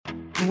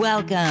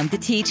Welcome to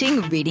Teaching,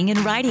 Reading, and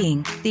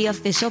Writing, the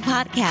official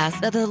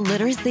podcast of the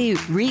Literacy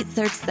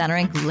Research Center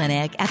and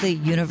Clinic at the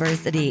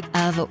University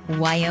of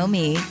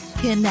Wyoming,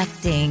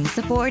 connecting,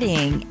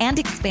 supporting, and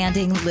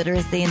expanding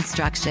literacy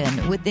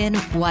instruction within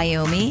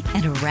Wyoming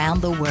and around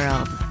the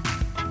world.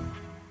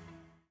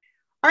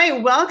 All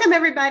right, welcome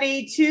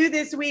everybody to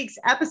this week's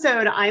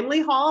episode. I'm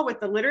Lee Hall with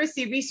the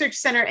Literacy Research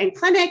Center and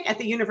Clinic at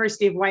the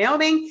University of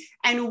Wyoming.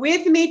 And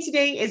with me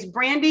today is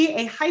Brandy,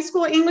 a high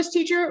school English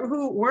teacher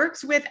who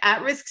works with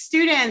at-risk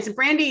students.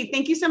 Brandy,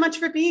 thank you so much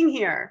for being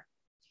here.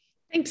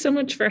 Thanks so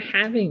much for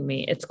having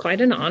me. It's quite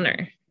an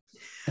honor.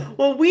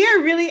 Well, we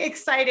are really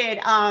excited.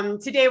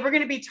 Today, we're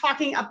going to be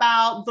talking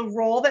about the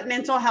role that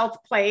mental health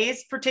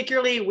plays,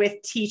 particularly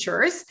with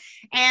teachers.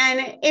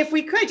 And if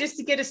we could, just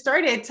to get us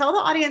started, tell the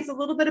audience a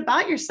little bit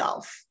about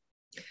yourself.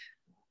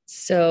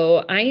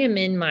 So I am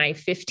in my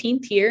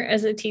 15th year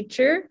as a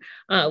teacher,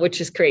 which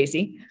is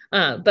crazy,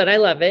 but I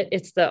love it.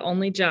 It's the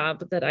only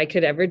job that I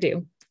could ever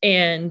do.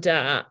 And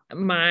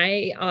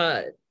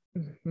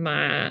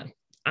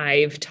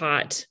I've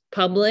taught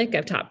public,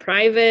 I've taught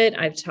private,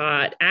 I've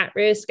taught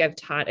at-risk, I've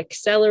taught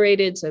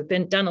accelerated. So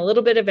I've done a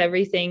little bit of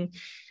everything.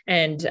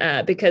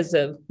 And because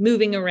of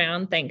moving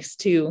around, thanks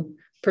to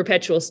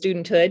perpetual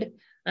studenthood,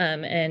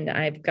 and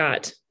I've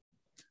got,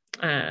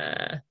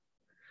 I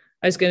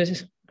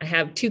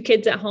have 2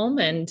 kids at home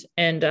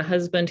and a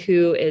husband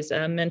who is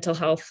a mental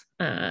health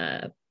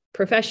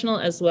professional,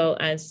 as well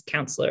as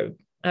counselor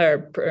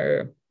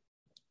or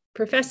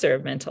professor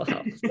of mental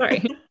health.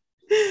 Sorry.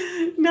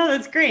 No,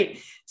 that's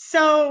great.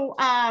 So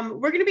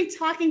we're going to be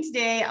talking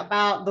today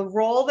about the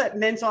role that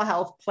mental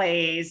health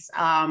plays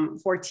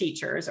for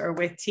teachers or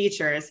with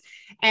teachers.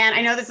 And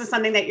I know this is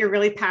something that you're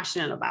really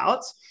passionate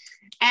about.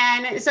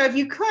 And so if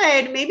you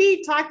could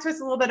maybe talk to us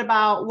a little bit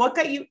about what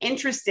got you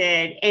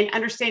interested in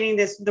understanding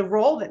the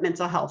role that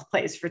mental health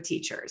plays for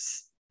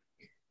teachers.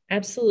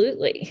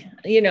 Absolutely.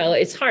 You know,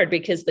 it's hard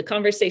because the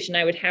conversation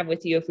I would have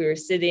with you if we were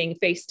sitting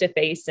face to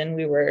face and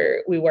we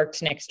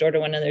worked next door to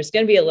one another is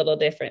going to be a little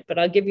different, but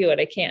I'll give you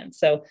what I can.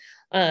 So,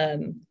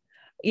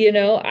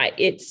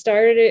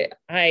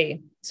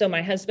 so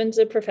my husband's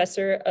a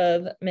professor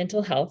of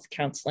mental health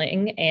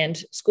counseling and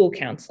school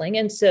counseling.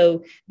 And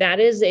so that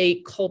is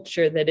a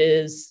culture that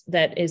is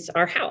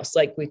our house.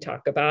 Like, we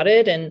talk about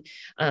it, and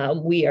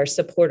we are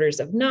supporters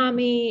of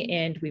NAMI,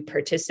 and we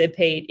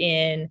participate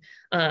in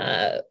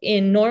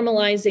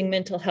normalizing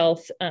mental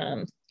health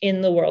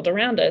in the world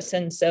around us.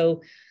 And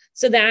so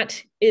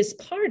that is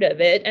part of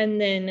it.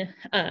 And then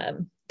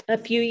a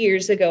few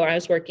years ago, I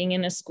was working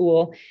in a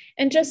school,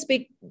 and just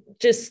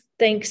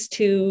thanks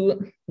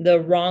to the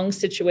wrong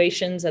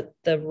situations at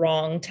the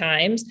wrong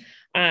times,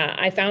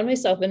 I found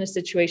myself in a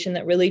situation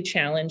that really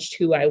challenged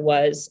who I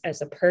was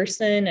as a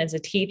person, as a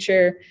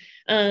teacher.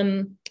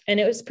 And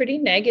it was pretty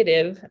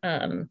negative.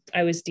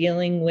 I was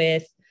dealing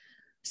with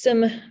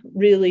some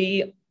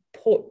really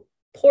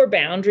poor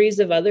boundaries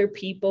of other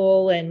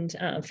people, and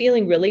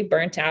feeling really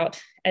burnt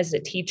out as a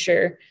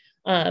teacher.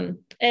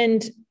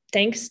 And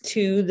thanks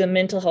to the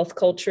mental health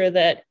culture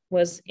that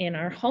was in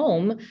our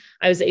home,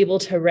 I was able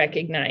to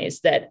recognize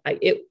that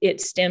it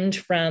stemmed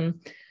from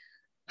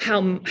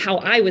how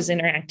I was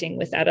interacting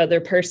with that other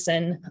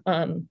person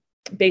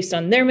based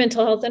on their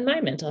mental health and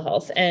my mental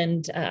health.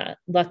 And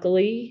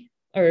luckily,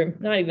 or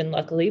not even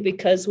luckily,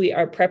 because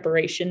our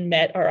preparation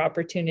met our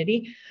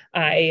opportunity,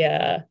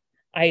 I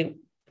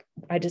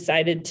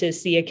decided to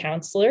see a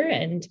counselor,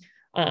 and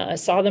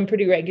saw them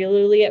pretty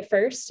regularly at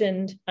first.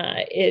 And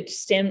it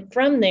stemmed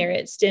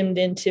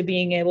into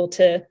being able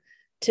to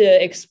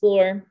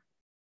explore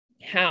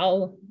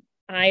how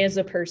I, as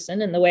a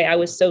person, and the way I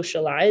was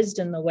socialized,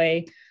 and the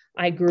way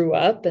I grew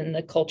up, and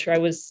the culture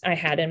I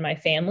had in my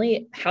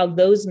family, how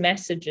those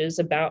messages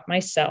about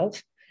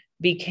myself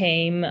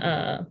became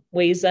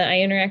ways that I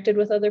interacted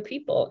with other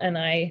people. And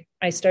I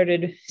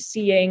started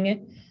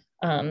seeing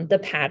the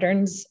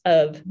patterns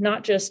of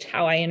not just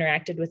how I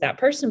interacted with that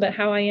person, but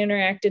how I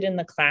interacted in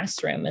the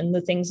classroom, and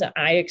the things that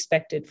I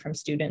expected from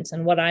students,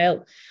 and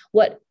the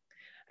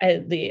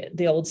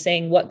old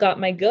saying, what got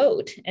my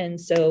goat? And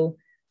so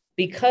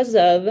because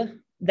of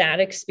that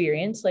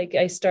experience,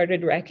 I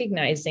started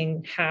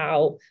recognizing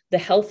how the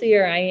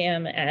healthier I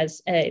am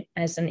as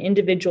an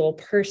individual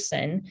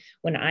person,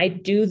 when I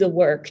do the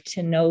work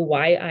to know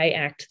why I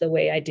act the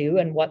way I do,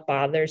 and what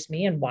bothers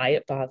me and why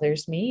it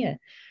bothers me,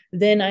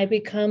 then I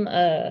become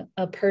a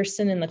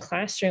person in the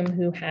classroom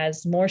who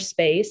has more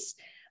space,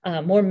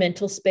 more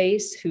mental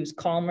space, who's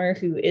calmer,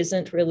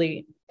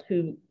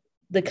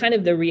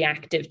 the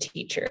reactive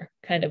teacher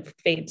kind of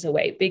fades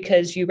away,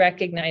 because you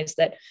recognize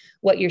that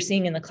what you're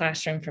seeing in the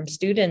classroom from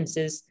students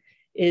is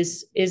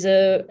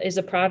a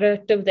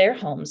product of their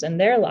homes and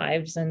their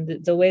lives,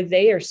 and the way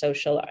they are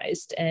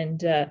socialized.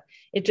 And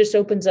it just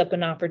opens up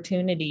an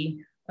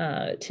opportunity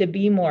to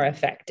be more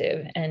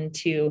effective and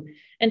to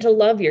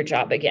love your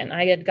job again.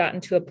 I had gotten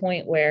to a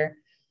point where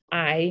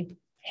I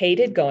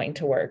hated going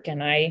to work,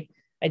 and I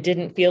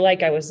didn't feel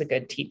like I was a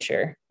good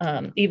teacher,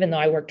 even though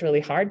I worked really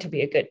hard to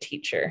be a good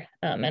teacher.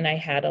 And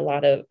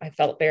I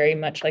felt very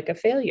much like a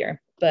failure.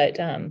 but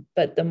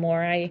the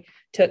more I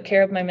took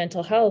care of my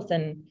mental health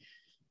and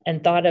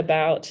thought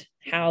about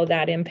how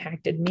that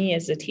impacted me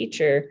as a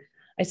teacher,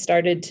 I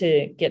started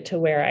to get to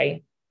where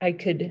I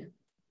could,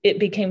 it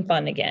became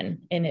fun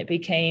again. And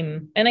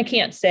I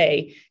can't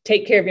say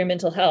take care of your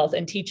mental health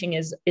and teaching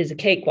is a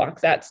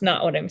cakewalk. That's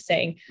not what I'm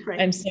saying.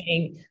 Right. I'm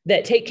saying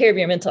that take care of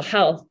your mental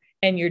health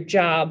and your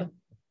job,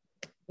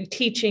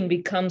 teaching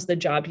becomes the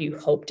job you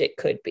hoped it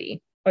could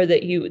be, or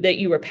that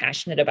you were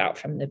passionate about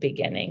from the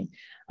beginning.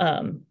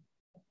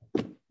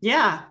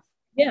 Yeah.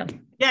 No,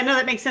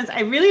 that makes sense.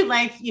 I really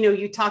like,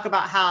 you talk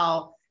about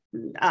how,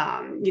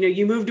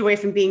 you moved away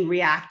from being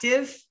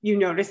reactive. You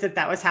noticed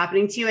that was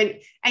happening to you,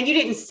 and you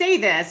didn't say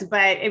this,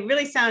 but it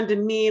really sounded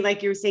to me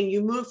like you were saying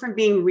you moved from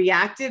being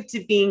reactive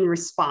to being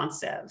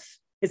responsive.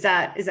 Is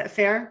that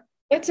fair?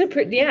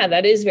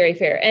 That is very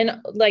fair. And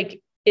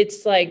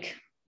it's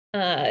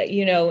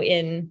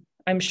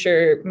I'm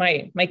sure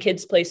my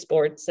kids play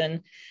sports,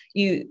 and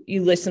you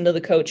listen to the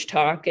coach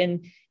talk,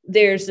 and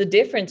there's a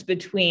difference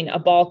between a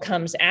ball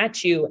comes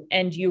at you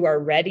and you are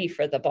ready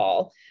for the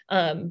ball.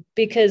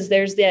 Because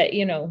there's that,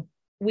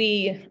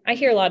 I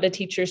hear a lot of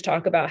teachers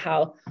talk about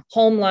how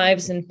home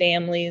lives and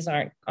families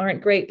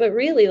aren't great, but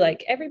really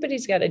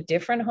everybody's got a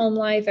different home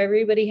life.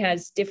 Everybody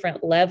has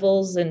different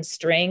levels and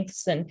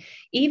strengths, and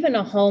even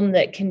a home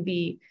that can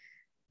be,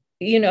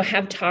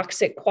 have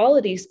toxic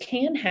qualities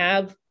can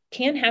have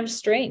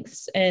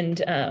strengths.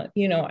 And,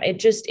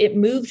 it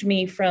moved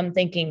me from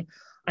thinking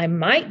I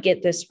might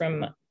get this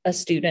from a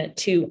student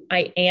to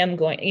I am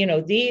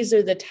going, these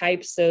are the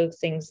types of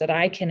things that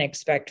I can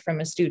expect from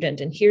a student.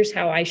 And here's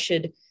how,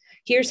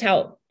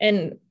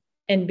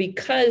 and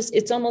because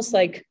it's almost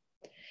like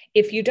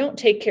if you don't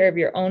take care of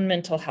your own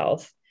mental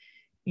health,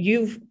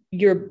 your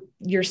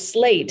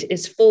slate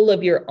is full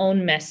of your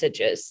own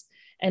messages.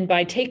 And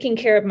by taking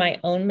care of my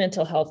own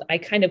mental health, I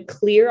kind of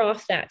clear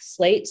off that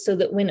slate so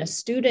that when a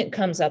student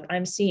comes up,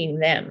 I'm seeing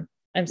them.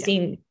 I'm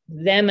seeing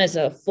them as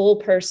a full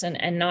person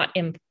and not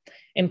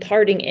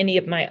imparting any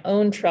of my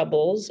own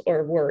troubles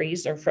or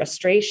worries or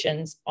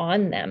frustrations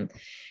on them.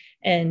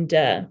 And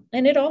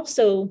it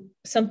also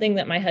something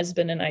that my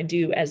husband and I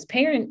do as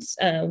parents.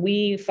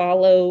 We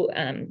follow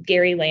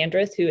Gary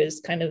Landreth, who is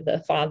kind of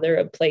the father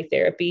of play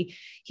therapy.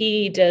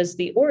 He does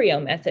the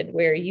Oreo method,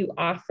 where you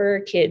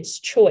offer kids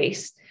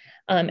choice,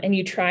 and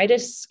you try to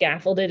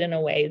scaffold it in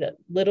a way that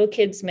little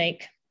kids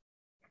make.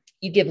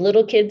 You give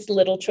little kids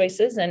little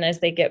choices, and as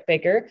they get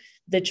bigger,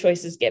 the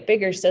choices get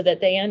bigger, so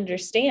that they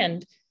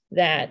understand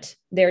that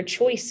their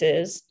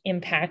choices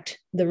impact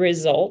the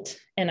result.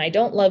 And I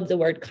don't love the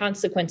word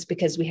consequence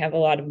because we have a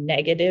lot of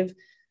negative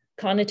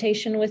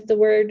connotation with the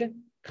word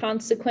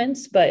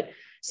consequence. But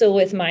so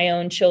with my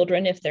own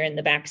children, if they're in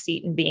the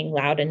backseat and being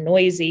loud and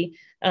noisy,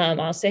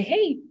 I'll say,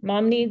 hey,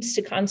 mom needs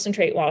to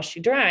concentrate while she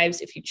drives.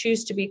 If you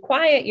choose to be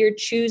quiet, you're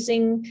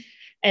choosing.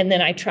 And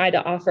then I try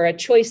to offer a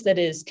choice that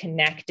is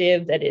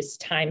connective, that is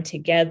time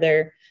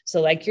together.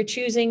 So you're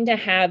choosing to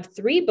have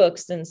 3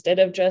 books instead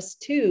of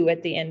just 2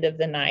 at the end of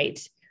the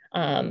night,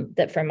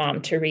 that for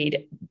mom to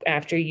read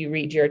after you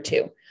read your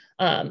 2.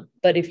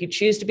 But if you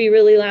choose to be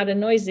really loud and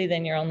noisy,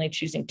 then you're only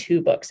choosing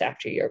 2 books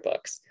after your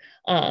books.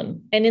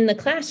 And in the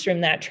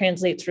classroom, that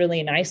translates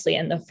really nicely.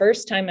 And the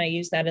first time I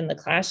used that in the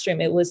classroom,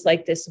 it was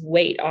like this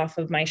weight off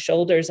of my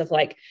shoulders of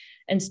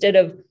instead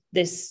of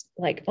this,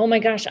 oh my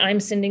gosh, I'm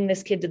sending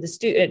this kid to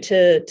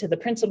the to the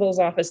principal's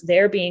office,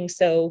 they're being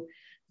so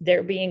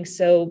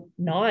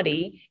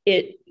naughty.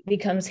 It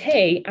becomes,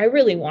 hey, I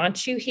really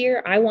want you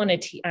here. I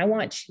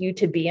want you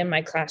to be in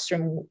my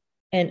classroom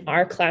and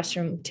our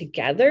classroom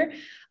together.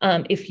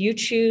 If you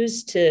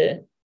choose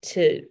to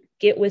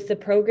get with the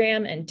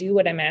program and do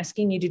what I'm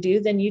asking you to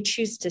do, then you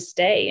choose to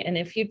stay. And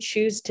if you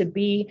choose to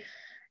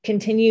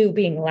continue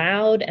being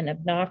loud and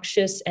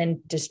obnoxious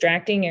and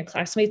distracting your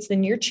classmates,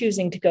 then you're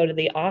choosing to go to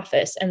the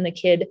office. And the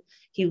kid,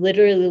 he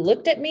literally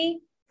looked at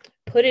me,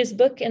 put his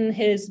book in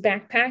his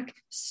backpack,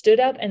 stood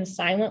up and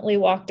silently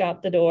walked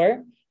out the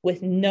door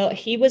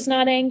he was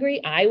not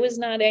angry. I was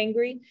not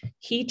angry.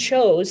 He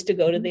chose to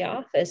go to the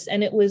office.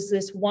 And it was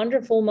this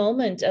wonderful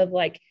moment of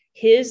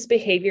his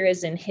behavior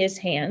is in his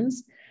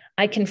hands.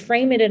 I can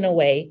frame it in a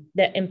way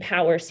that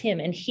empowers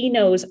him. And he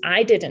knows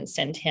I didn't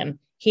send him.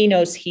 He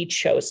knows he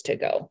chose to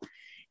go.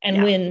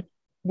 And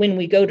when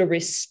we go to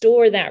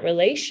restore that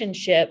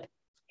relationship,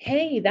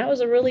 hey, that was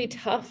a really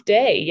tough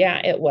day.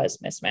 Yeah, it was,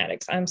 Miss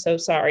Maddox. I'm so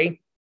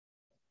sorry.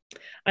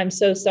 I'm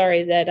so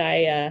sorry that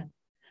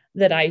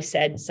I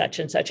said such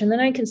and such. And then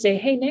I can say,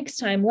 hey, next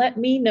time, let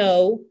me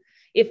know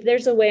if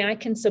there's a way I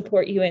can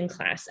support you in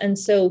class. And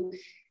so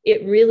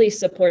it really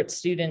supports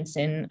students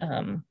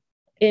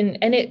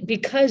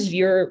because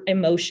your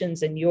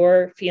emotions and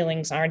your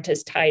feelings aren't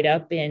as tied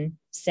up in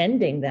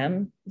sending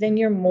them, then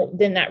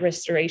then that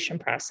restoration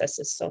process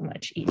is so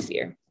much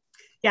easier.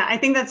 Yeah, I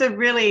think that's a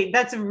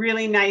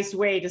really nice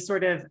way to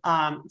sort of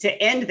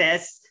to end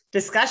this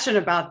discussion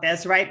about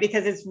this, right?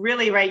 Because it's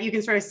really right. You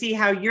can sort of see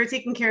how you're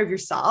taking care of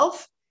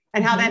yourself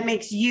and how that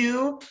makes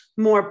you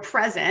more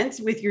present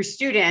with your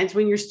students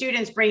when your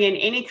students bring in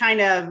any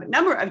kind of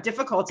number of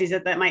difficulties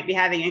that might be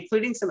having,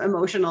 including some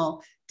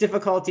emotional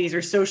difficulties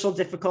or social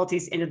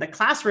difficulties into the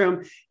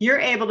classroom. You're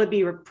able to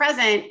be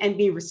present and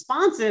be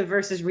responsive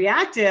versus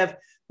reactive.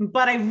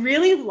 But I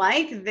really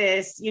like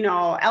this,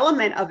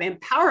 element of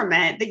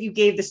empowerment that you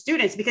gave the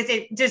students, because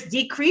it just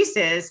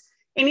decreases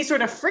any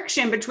sort of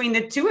friction between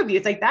the two of you.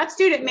 It's like that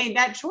student made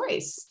that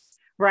choice.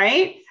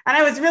 Right. And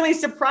I was really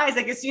surprised.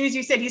 Like, as soon as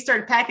you said he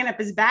started packing up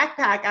his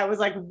backpack, I was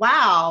like,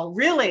 wow,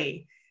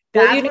 really?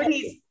 That's what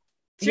he's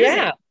choosing.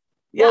 Yeah.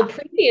 Well,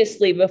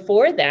 previously,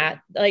 before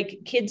that, like,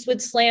 kids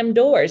would slam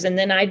doors, and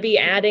then I'd be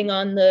adding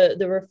on the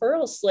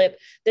referral slip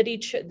that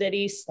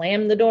he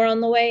slammed the door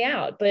on the way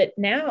out. But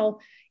now,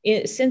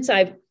 since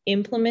I've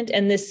implemented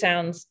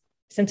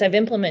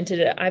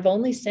it, I've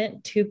only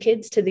sent 2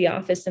 kids to the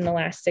office in the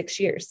last 6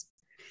 years.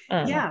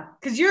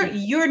 Because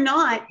you're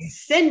not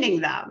sending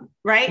them,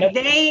 right? Nope.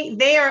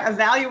 They are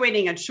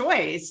evaluating a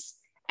choice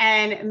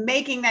and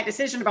making that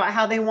decision about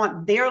how they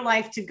want their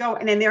life to go,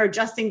 and then they're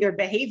adjusting their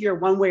behavior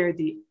one way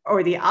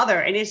or the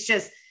other. And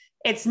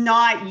it's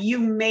not you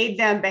made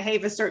them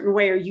behave a certain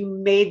way or you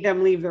made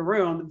them leave the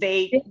room.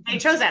 They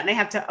chose that, and they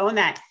have to own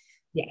that.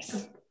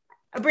 Yes.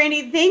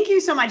 Brandy, thank you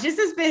so much. This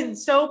has been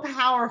so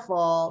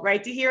powerful,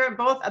 right? To hear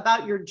both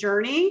about your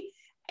journey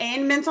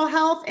in mental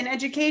health and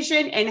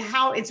education, and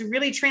how it's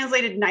really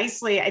translated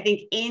nicely, I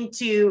think,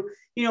 into,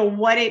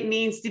 what it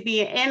means to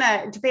be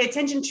to pay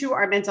attention to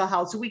our mental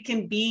health, so we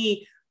can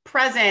be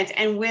present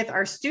and with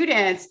our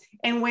students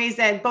in ways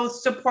that both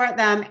support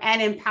them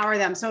and empower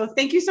them. So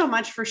thank you so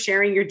much for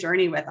sharing your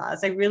journey with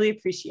us. I really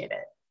appreciate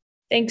it.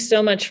 Thanks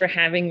so much for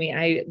having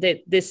me.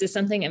 This is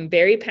something I'm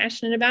very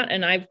passionate about,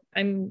 and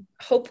I'm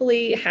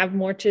hopefully have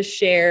more to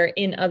share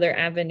in other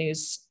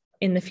avenues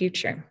in the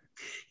future.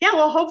 Yeah,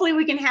 well, hopefully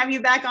we can have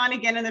you back on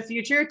again in the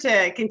future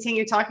to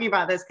continue talking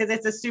about this, because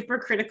it's a super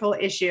critical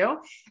issue.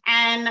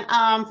 And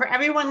for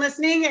everyone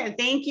listening,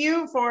 thank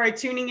you for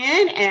tuning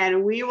in,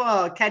 and we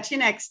will catch you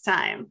next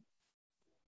time.